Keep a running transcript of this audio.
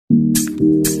Hello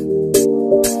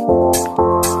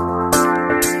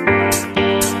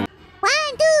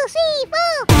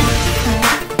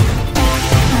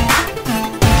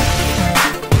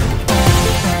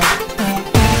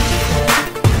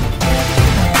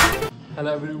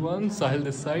everyone, Sahil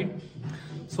this side.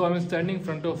 So I'm standing in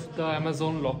front of the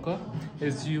Amazon locker,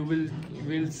 as you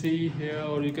will see here,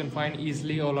 or you can find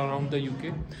easily all around the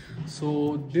UK.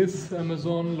 So this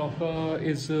Amazon locker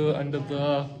is under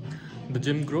the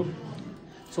gym group.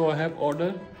 So I have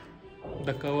ordered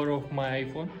the cover of my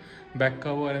iPhone, back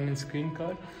cover and screen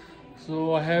card.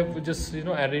 So I have just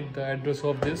added the address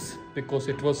of this because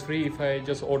it was free. If I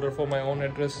just order for my own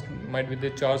address, might be they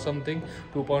charge something,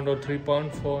 £2 or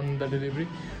 £3 for the delivery.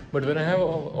 But when I have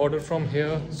ordered from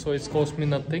here, so it's cost me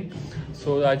nothing.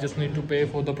 So I just need to pay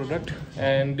for the product,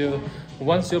 and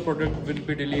once your product will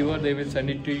be delivered, they will send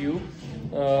it to you,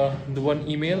 the one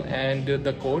email and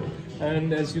the code.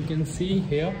 And as you can see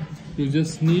here, you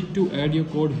just need to add your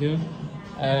code here,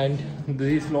 and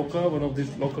one of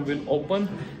these locker will open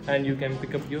and you can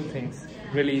pick up your things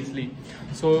really easily.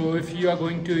 So if you are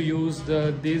going to use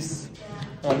these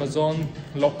Amazon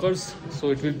lockers, so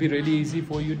it will be really easy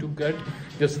for you to get.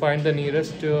 Just find the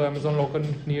nearest Amazon locker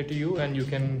near to you and you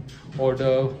can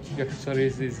order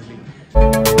accessories easily.